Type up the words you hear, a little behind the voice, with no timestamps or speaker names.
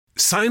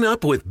Sign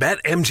up with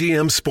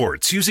BetMGM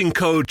Sports using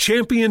code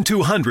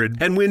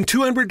Champion200 and win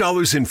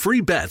 $200 in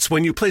free bets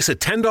when you place a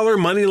 $10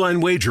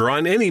 moneyline wager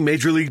on any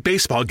Major League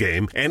Baseball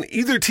game and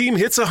either team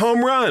hits a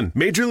home run.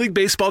 Major League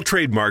Baseball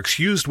trademarks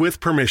used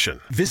with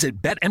permission.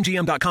 Visit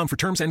BetMGM.com for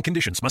terms and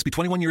conditions. Must be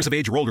 21 years of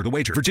age or older to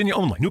wager. Virginia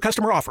only. New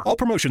customer offer. All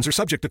promotions are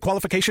subject to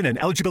qualification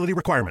and eligibility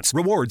requirements.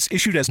 Rewards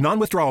issued as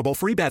non-withdrawable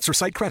free bets or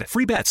site credit.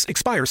 Free bets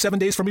expire 7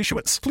 days from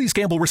issuance. Please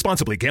gamble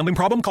responsibly. Gambling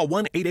problem? Call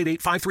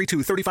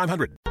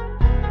 1-888-532-3500.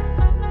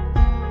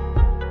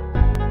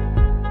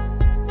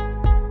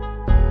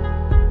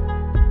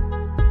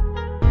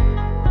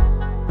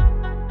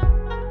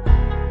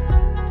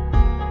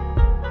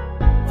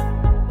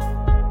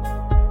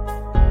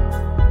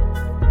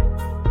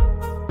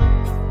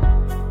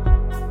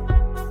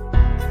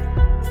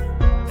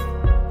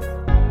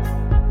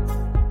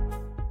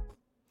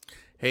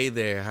 Hey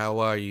there, how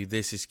are you?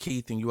 This is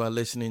Keith, and you are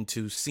listening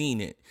to Seen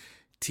It,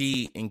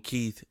 T and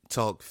Keith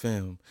Talk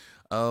Film.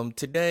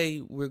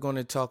 Today, we're going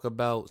to talk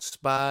about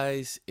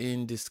Spies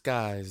in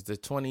Disguise, the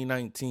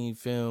 2019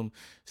 film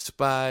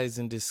Spies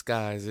in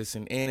Disguise. It's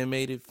an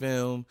animated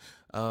film.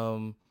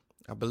 I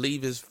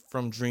believe it's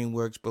from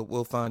DreamWorks, but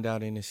we'll find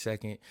out in a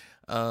second.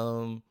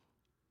 It's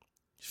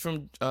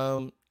from,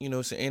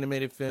 it's an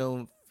animated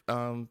film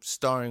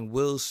starring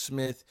Will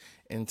Smith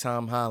and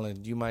Tom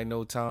Holland. You might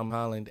know Tom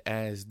Holland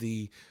as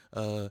the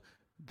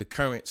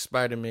current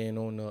Spider-Man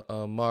on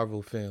the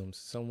Marvel films.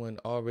 Someone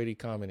already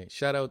commented.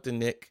 Shout out to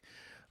Nick.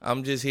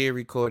 I'm just here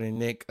recording,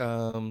 Nick.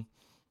 We're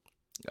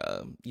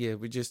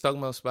just talking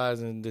about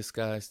Spies in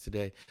Disguise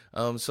today.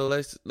 So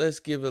let's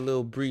give a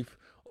little brief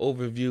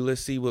overview.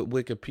 Let's see what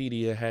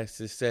Wikipedia has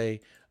to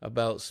say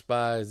about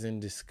Spies in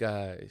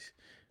Disguise.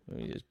 Let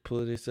me just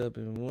pull this up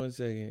in 1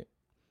 second.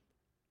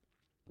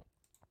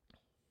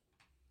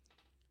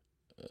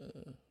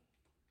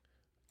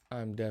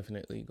 I'm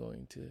definitely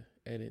going to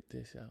edit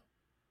this out.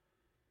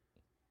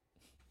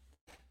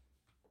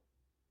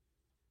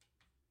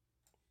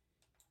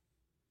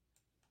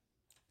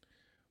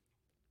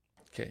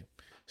 Okay.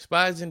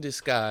 Spies in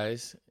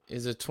Disguise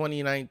is a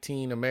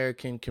 2019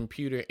 American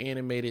computer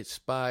animated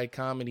spy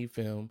comedy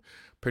film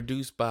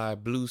produced by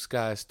Blue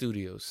Sky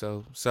Studios.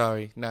 So,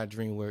 sorry, not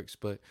DreamWorks,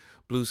 but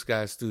Blue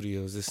Sky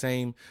Studios. The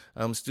same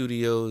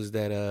studios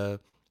that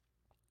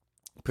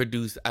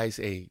produced Ice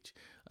Age.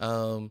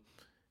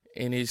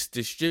 And it's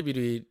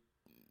distributed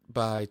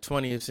by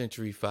 20th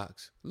Century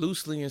Fox,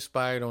 loosely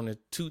inspired on the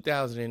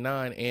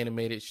 2009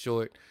 animated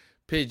short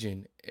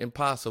Pigeon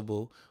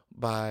Impossible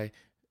by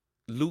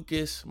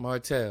Lucas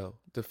Martel.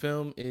 The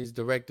film is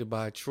directed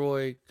by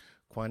Troy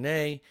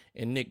Quanet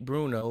and Nick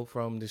Bruno,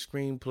 from the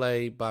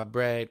screenplay by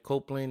Brad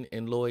Copeland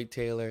and Lloyd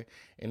Taylor,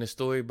 and the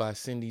story by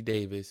Cindy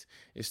Davis.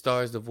 It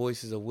stars the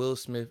voices of Will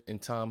Smith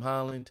and Tom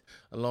Holland,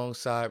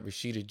 alongside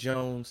Rashida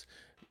Jones,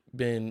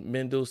 Ben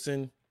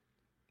Mendelsohn,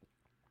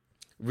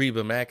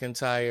 Reba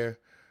McEntire,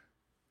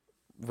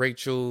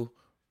 Rachel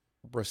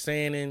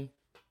Brosnahan,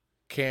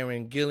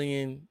 Karen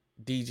Gillian,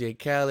 DJ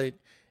Khaled,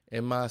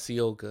 and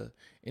Masioka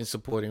in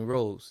supporting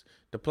roles.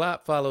 The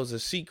plot follows a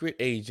secret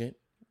agent,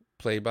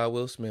 played by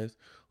Will Smith,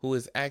 who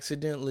is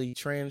accidentally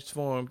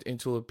transformed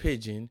into a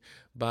pigeon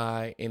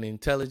by an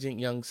intelligent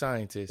young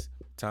scientist,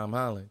 Tom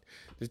Holland.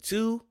 The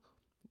two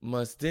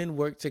must then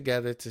work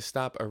together to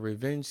stop a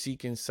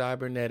revenge-seeking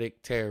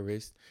cybernetic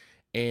terrorist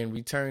and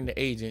return the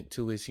agent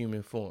to his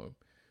human form.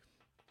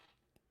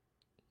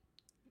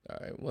 All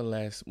right, one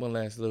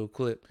last little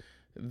clip.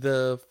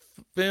 The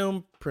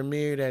film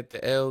premiered at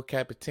the El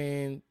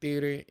Capitan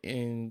Theater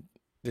in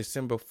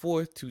December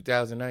 4th,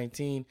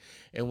 2019,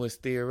 and was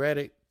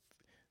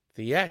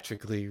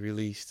theatrically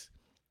released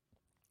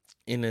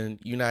in the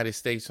United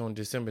States on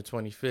December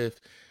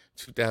 25th,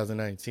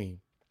 2019.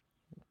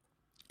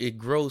 It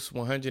grossed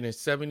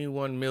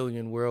 $171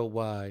 million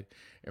worldwide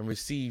and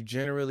received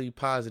generally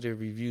positive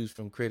reviews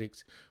from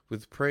critics,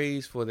 with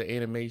praise for the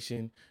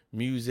animation,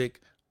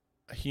 music,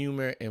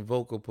 humor, and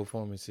vocal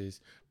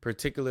performances,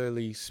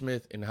 particularly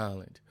Smith and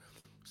Holland.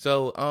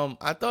 So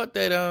I thought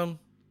that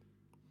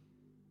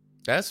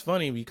that's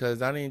funny,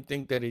 because I didn't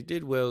think that it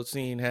did well,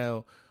 seeing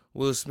how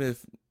Will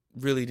Smith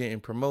really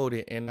didn't promote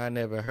it, and I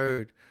never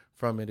heard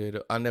from it.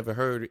 I never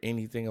heard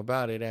anything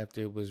about it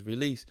after it was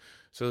released.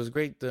 So it's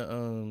great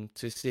to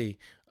see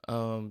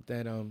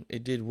that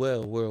it did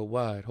well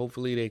worldwide.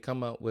 Hopefully they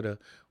come out with a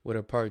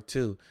part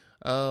 2.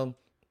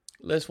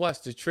 Let's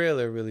watch the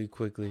trailer really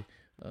quickly,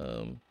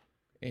 and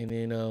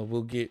then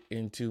we'll get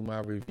into my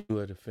review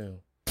of the film.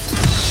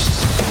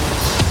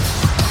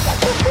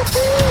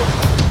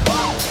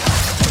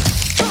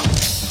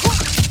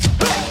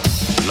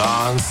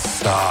 Launch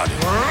started.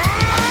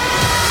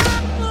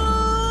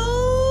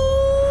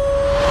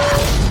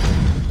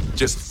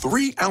 Just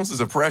 3 ounces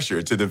of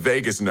pressure to the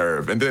vagus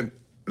nerve, and then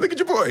look at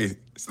your boy,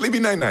 sleepy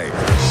night-night.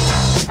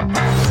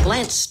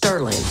 Lance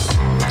Sterling,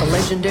 a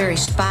legendary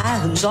spy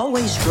who's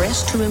always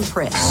dressed to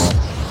impress.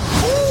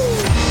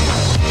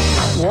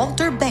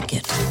 Walter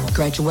Beckett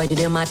graduated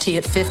MIT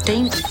at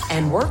 15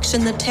 and works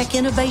in the Tech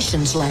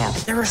Innovations Lab.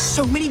 There are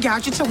so many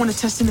gadgets I want to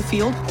test in the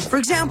field. For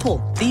example,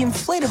 the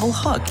inflatable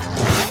hug.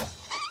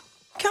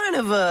 Kind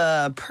of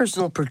a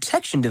personal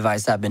protection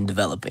device I've been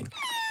developing.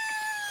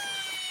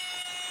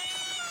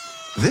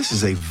 This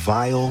is a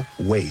vile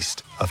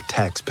waste of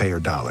taxpayer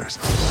dollars.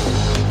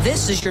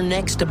 This is your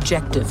next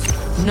objective.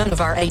 None of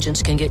our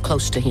agents can get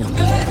close to him.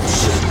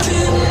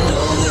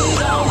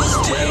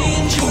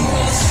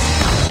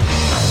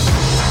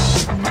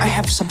 I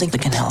have something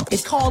that can help.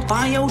 It's called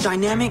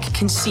biodynamic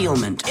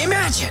concealment.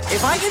 Imagine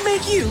if I can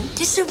make you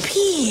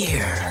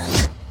disappear.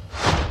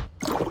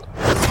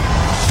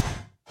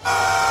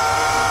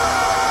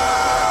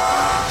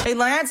 Hey,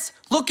 Lance,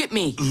 look at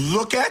me.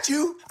 Look at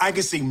you? I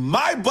can see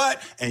my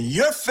butt and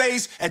your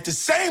face at the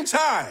same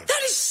time.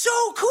 That is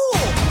so cool.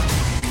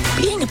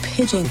 Being a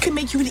pigeon could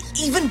make you an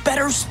even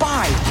better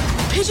spy.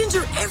 Pigeons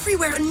are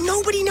everywhere and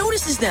nobody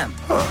notices them.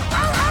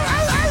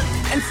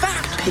 In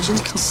fact, pigeons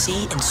can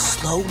see in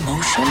slow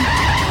motion.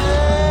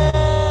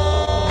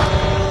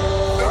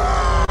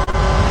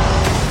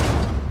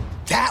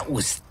 That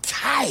was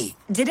tight.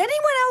 Did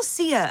anyone else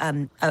see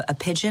a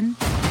pigeon?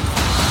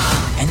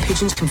 And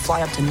pigeons can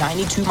fly up to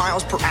 92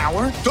 miles per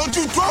hour. Don't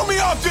you throw me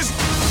off this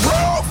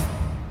roof!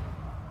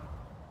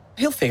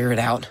 He'll figure it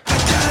out.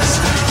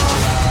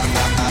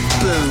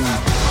 Boom.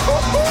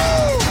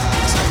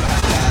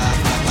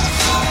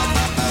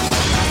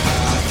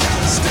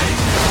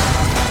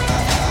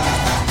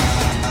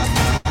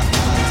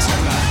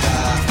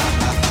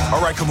 All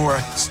right,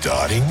 Kimura,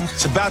 starting.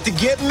 It's about to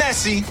get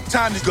messy.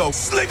 Time to go.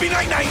 Sleepy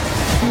night-night.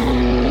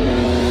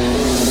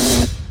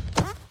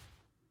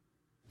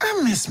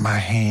 I miss my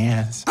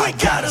hands. I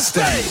gotta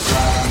stay.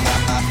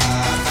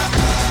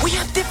 We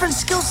have different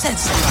skill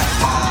sets.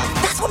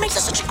 That's what makes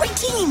us such a great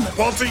team.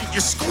 Walter,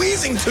 you're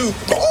squeezing too.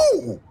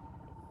 Oh!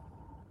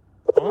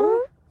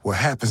 What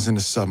happens in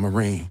the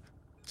submarine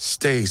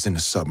stays in the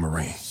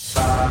submarine.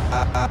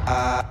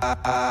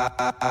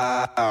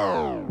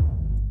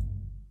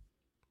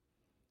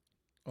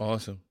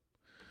 Awesome.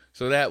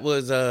 So that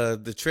was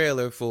the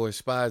trailer for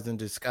Spies in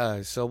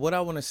Disguise. So what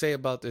I want to say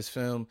about this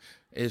film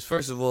is,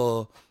 first of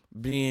all,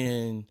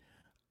 being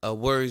a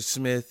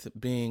wordsmith,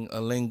 being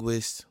a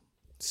linguist,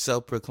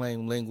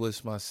 self-proclaimed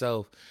linguist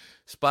myself,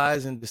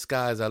 Spies in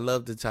Disguise, I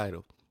love the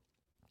title.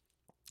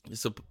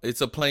 It's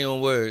a play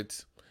on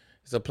words.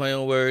 It's a play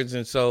on words,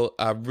 and so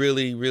I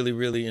really, really,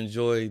 really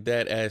enjoyed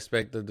that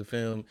aspect of the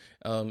film,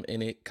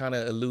 and it kind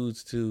of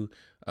alludes to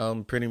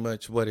pretty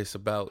much what it's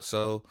about.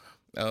 So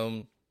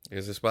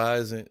there's a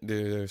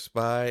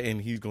spy,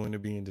 and he's going to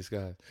be in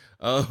disguise.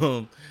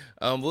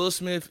 Will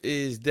Smith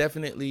is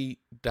definitely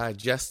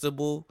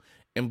digestible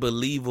and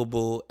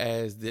believable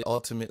as the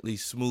ultimately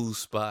smooth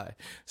spy.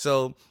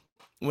 So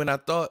when I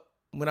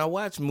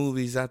watch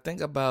movies, I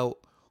think about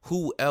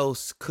who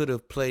else could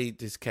have played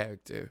this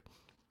character.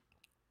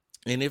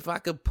 And if I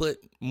could put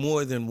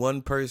more than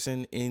one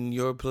person in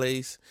your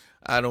place,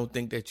 I don't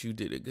think that you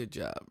did a good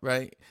job,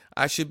 right?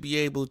 I should be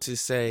able to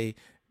say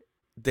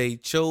they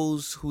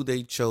chose who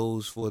they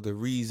chose for the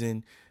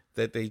reason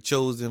that they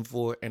chose them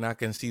for, and I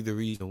can see the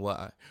reason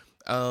why.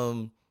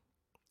 I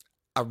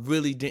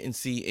really didn't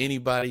see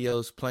anybody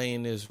else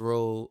playing this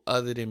role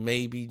other than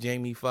maybe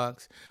Jamie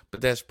Foxx,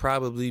 but that's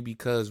probably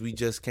because we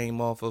just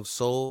came off of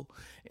Soul,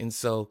 and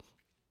so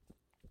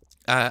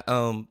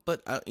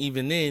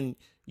even then,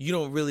 you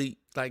don't really,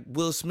 like,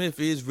 Will Smith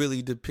is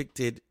really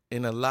depicted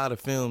in a lot of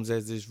films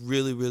as this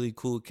really, really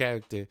cool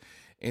character.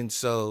 And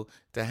so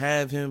to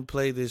have him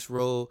play this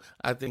role,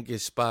 I think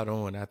is spot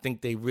on. I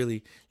think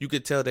you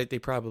could tell that they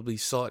probably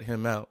sought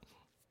him out.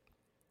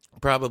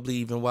 Probably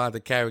even why the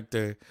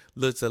character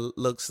looks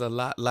a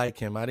lot like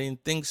him. I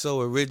didn't think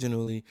so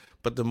originally,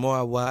 but the more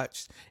I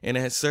watched, and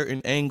at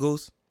certain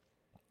angles,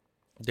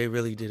 they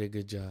really did a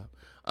good job.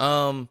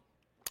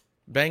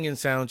 Banging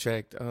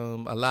soundtrack.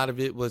 A lot of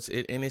it was,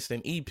 and it's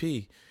an EP.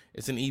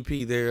 It's an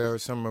EP. There are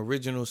some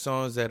original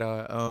songs that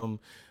are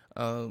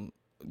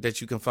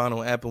that you can find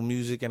on Apple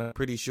Music, and I'm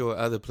pretty sure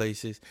other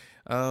places.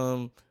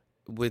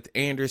 With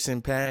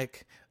Anderson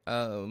 .Paak,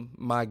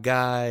 my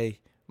guy,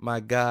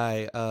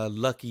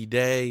 Lucky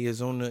Day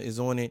is on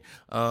it.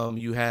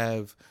 You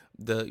have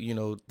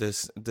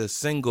the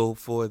single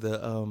for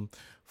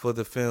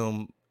the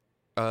film,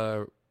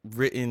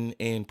 written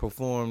and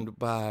performed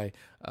by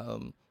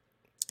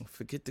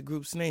forget the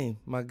group's name.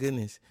 My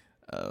goodness,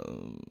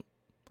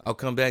 I'll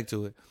come back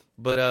to it.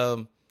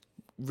 But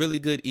really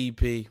good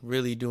EP.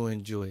 Really do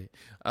enjoy it.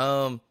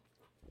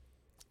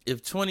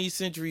 If 20th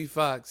Century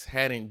Fox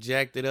hadn't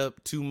jacked it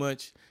up too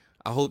much,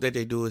 I hope that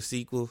they do a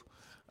sequel.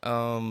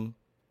 That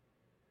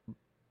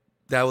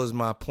was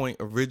my point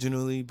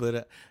originally,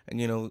 but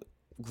grossing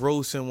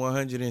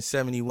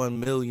 $171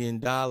 million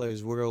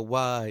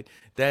worldwide,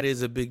 that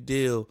is a big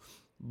deal.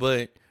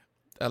 But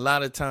a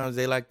lot of times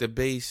they like to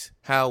base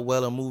how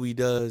well a movie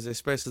does,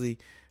 especially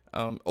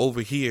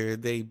over here.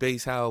 They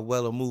base how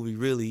well a movie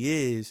really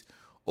is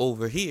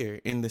over here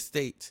in the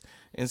States.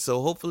 And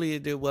so hopefully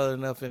it did well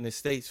enough in the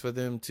States for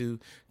them to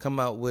come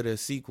out with a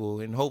sequel.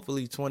 And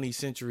hopefully 20th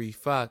Century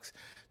Fox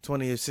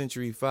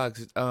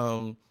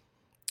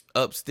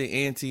ups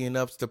the ante and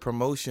ups the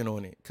promotion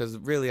on it, because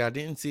really I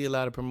didn't see a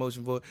lot of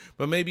promotion for it,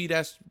 but maybe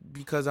that's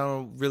because I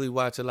don't really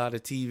watch a lot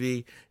of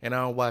TV and I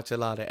don't watch a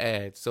lot of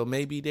ads, so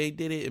maybe they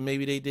did it and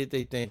maybe they did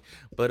their thing.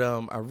 But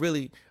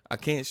I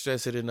can't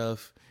stress it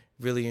enough,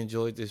 really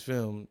enjoyed this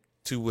film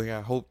to where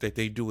I hope that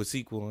they do a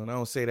sequel. And I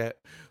don't say that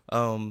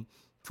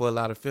for a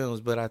lot of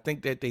films, but I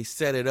think that they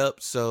set it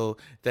up so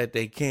that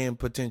they can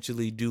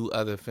potentially do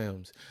other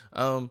films.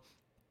 It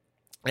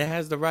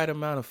has the right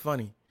amount of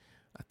funny.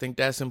 I think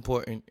that's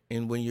important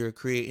in when you're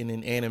creating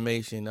an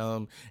animation,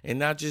 and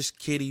not just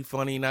kiddie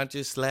funny, not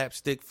just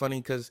slapstick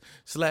funny, because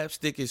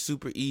slapstick is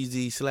super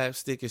easy,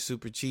 slapstick is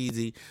super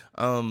cheesy,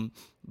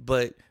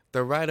 but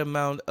the right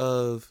amount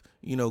of,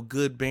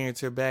 good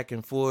banter back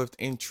and forth,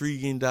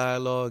 intriguing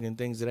dialogue, and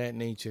things of that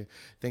nature.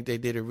 I think they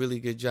did a really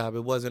good job.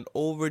 It wasn't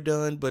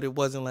overdone, but it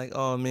wasn't like,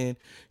 oh man,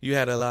 you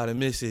had a lot of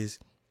misses.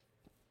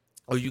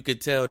 Or you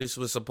could tell this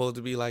was supposed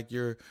to be like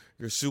your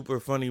super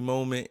funny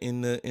moment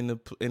in the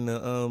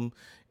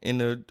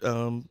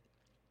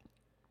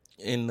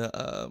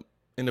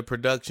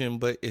production,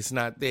 but it's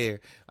not there.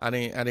 I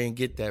didn't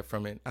get that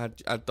from it.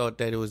 I thought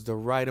that it was the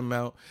right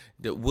amount.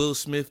 That Will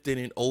Smith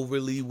didn't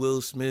overly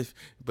Will Smith,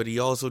 but he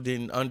also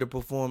didn't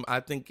underperform. I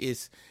think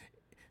it's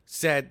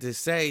sad to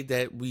say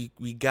that we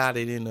got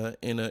it in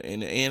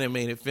an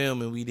animated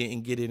film and we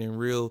didn't get it in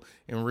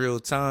real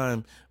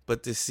time.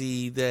 But to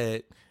see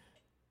that,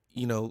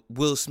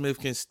 Will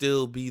Smith can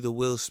still be the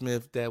Will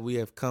Smith that we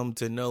have come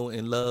to know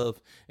and love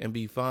and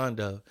be fond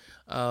of.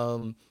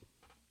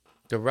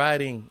 The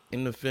writing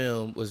in the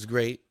film was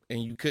great,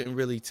 and you couldn't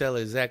really tell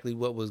exactly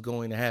what was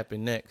going to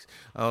happen next.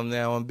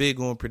 Now, I'm big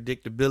on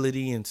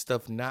predictability and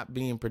stuff not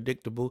being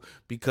predictable,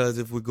 because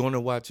if we're going to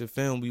watch a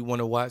film, we want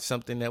to watch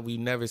something that we've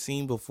never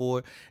seen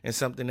before and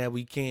something that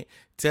we can't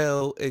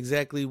tell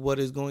exactly what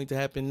is going to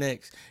happen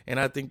next. And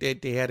I think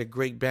that they had a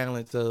great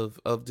balance of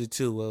the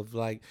two, of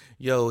like,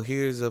 yo,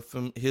 here's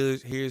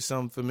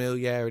some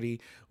familiarity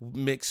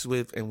mixed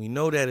with, and we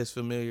know that it's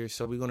familiar,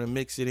 so we're going to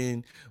mix it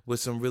in with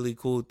some really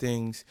cool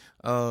things,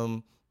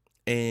 and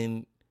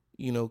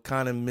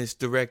kind of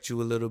misdirect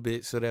you a little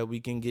bit so that we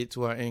can get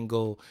to our end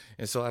goal.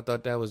 And so I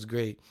thought that was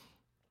great.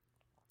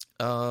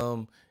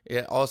 Yeah,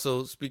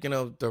 also, speaking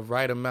of the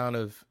right amount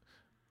of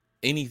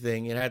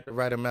anything, it had the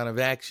right amount of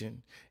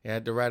action. It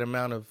had the right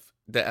amount of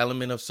the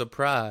element of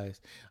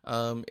surprise.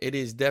 It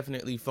is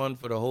definitely fun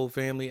for the whole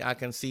family. I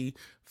can see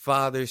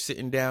fathers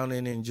sitting down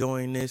and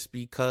enjoying this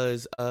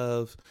because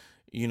of,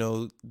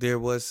 there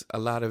was a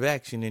lot of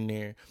action in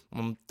there.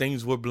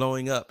 Things were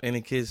blowing up in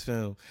a kid's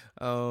film.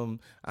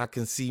 I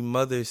can see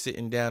mothers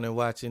sitting down and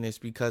watching this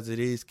because it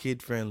is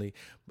kid friendly,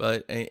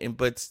 but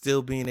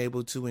still being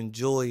able to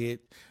enjoy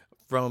it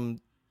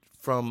from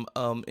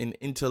an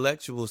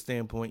intellectual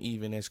standpoint,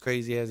 even as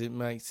crazy as it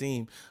might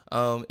seem.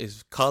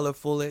 It's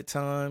colorful at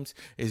times,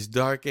 it's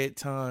dark at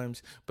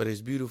times, but it's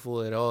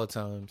beautiful at all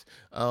times.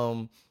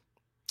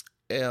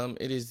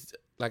 It is,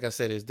 like I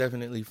said, it's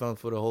definitely fun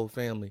for the whole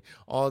family.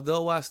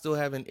 Although I still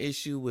have an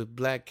issue with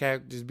black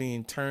characters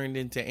being turned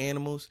into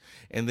animals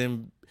and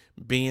then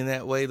being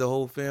that way the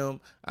whole film,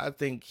 I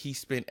think he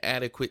spent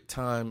adequate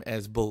time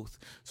as both.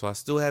 So I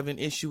still have an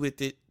issue with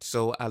it.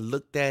 So I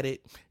looked at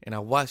it and I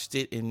watched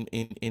it, and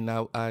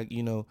I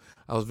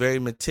was very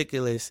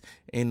meticulous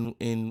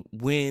in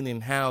when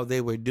and how they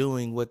were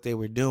doing what they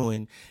were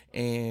doing.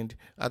 And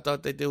I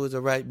thought that there was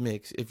a right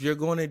mix. If you're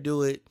going to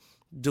do it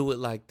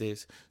like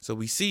this. So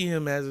we see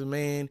him as a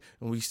man,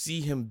 and we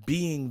see him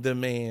being the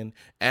man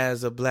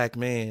as a black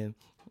man.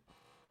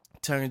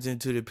 Turns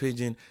into the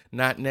pigeon,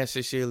 not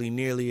necessarily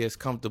nearly as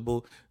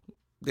comfortable.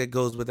 That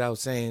goes without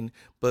saying.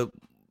 But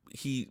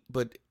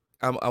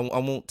I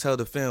won't tell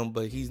the film,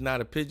 but he's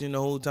not a pigeon the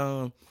whole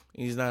time.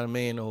 He's not a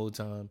man the whole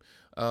time.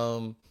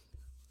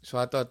 So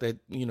I thought that,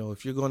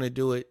 if you're going to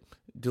do it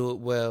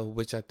well,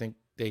 which I think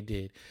they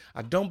did.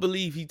 I don't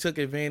believe he took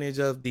advantage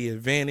of the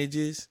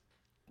advantages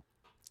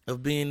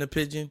of being a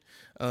pigeon.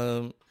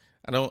 I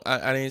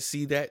didn't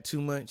see that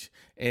too much,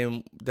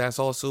 and that's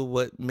also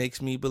what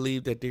makes me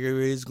believe that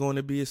there is going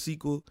to be a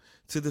sequel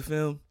to the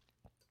film.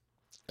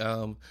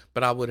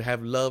 But I would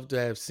have loved to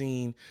have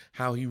seen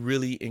how he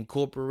really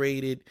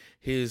incorporated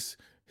his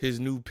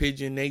new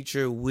pigeon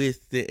nature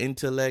with the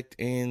intellect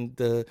and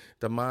the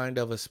mind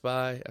of a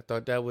spy. I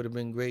thought that would have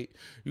been great.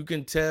 You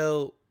can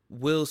tell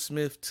Will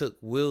Smith took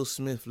Will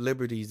Smith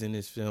liberties in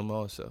this film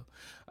also.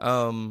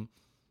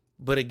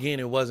 But again,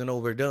 it wasn't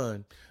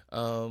overdone.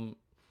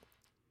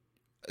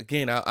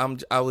 Again,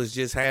 I was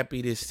just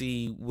happy to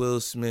see Will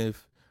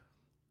Smith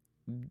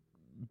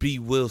be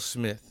Will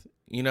Smith.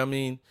 You know what I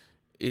mean?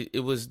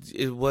 It was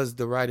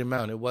the right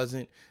amount. It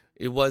wasn't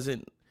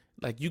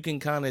like, you can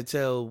kind of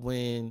tell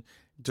when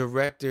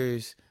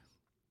directors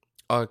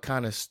are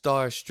kind of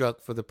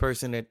starstruck for the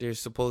person that they're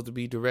supposed to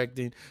be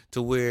directing,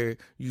 to where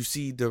you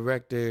see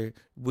director,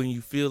 when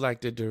you feel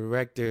like the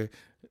director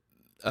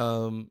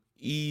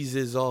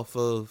eases off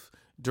of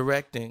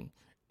directing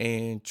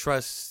and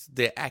trust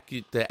the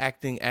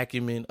acting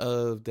acumen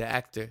of the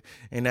actor,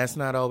 and that's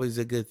not always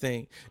a good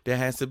thing. There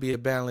has to be a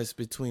balance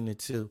between the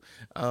two,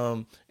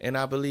 and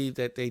I believe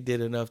that they did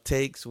enough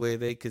takes where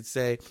they could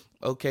say,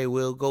 okay,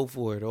 we'll go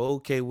for it, or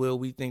okay, Will,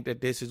 we think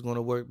that this is going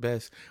to work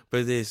best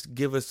for this.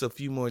 Give us a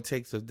few more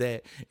takes of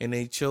that, and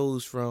they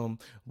chose from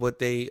what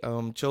they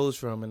chose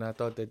from, and I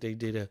thought that they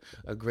did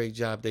a great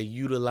job. They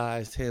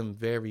utilized him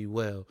very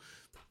well.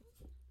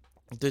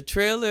 The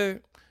trailer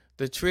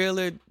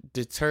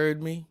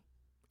deterred me.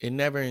 It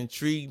never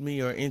intrigued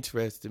me or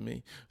interested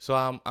me. So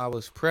I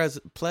was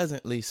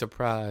pleasantly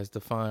surprised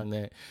to find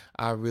that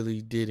I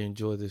really did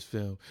enjoy this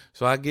film.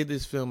 So I give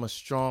this film a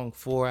strong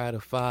 4 out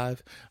of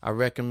 5. I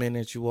recommend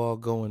that you all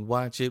go and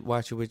watch it.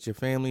 Watch it with your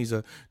families,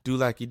 or do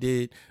like I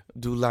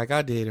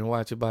did and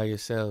watch it by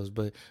yourselves.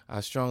 But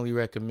I strongly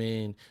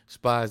recommend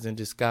Spies in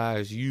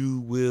Disguise. You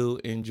will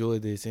enjoy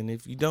this. And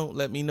if you don't,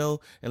 let me know,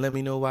 and let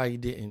me know why you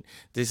didn't.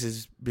 This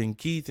has been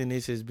Keith, and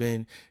this has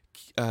been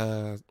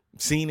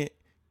Seen It,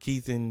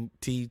 Keith and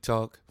T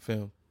Talk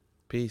Film.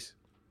 Peace.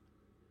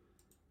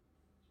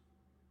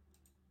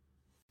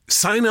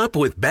 Sign up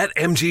with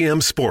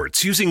BetMGM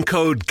Sports using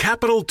code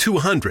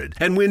CAPITAL200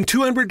 and win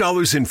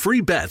 $200 in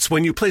free bets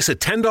when you place a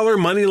 $10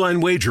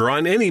 moneyline wager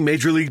on any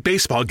Major League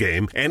Baseball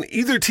game and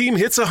either team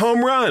hits a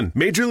home run.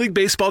 Major League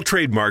Baseball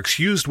trademarks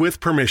used with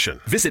permission.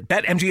 Visit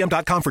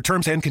BetMGM.com for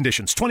terms and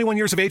conditions. 21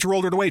 years of age or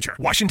older to wager.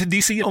 Washington,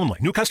 D.C. only.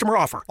 New customer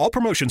offer. All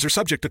promotions are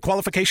subject to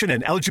qualification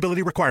and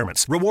eligibility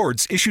requirements.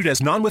 Rewards issued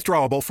as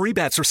non-withdrawable free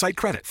bets or site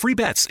credit. Free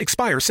bets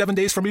expire 7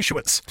 days from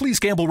issuance. Please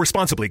gamble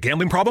responsibly.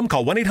 Gambling problem?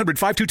 Call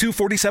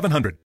 1-800-522-4700.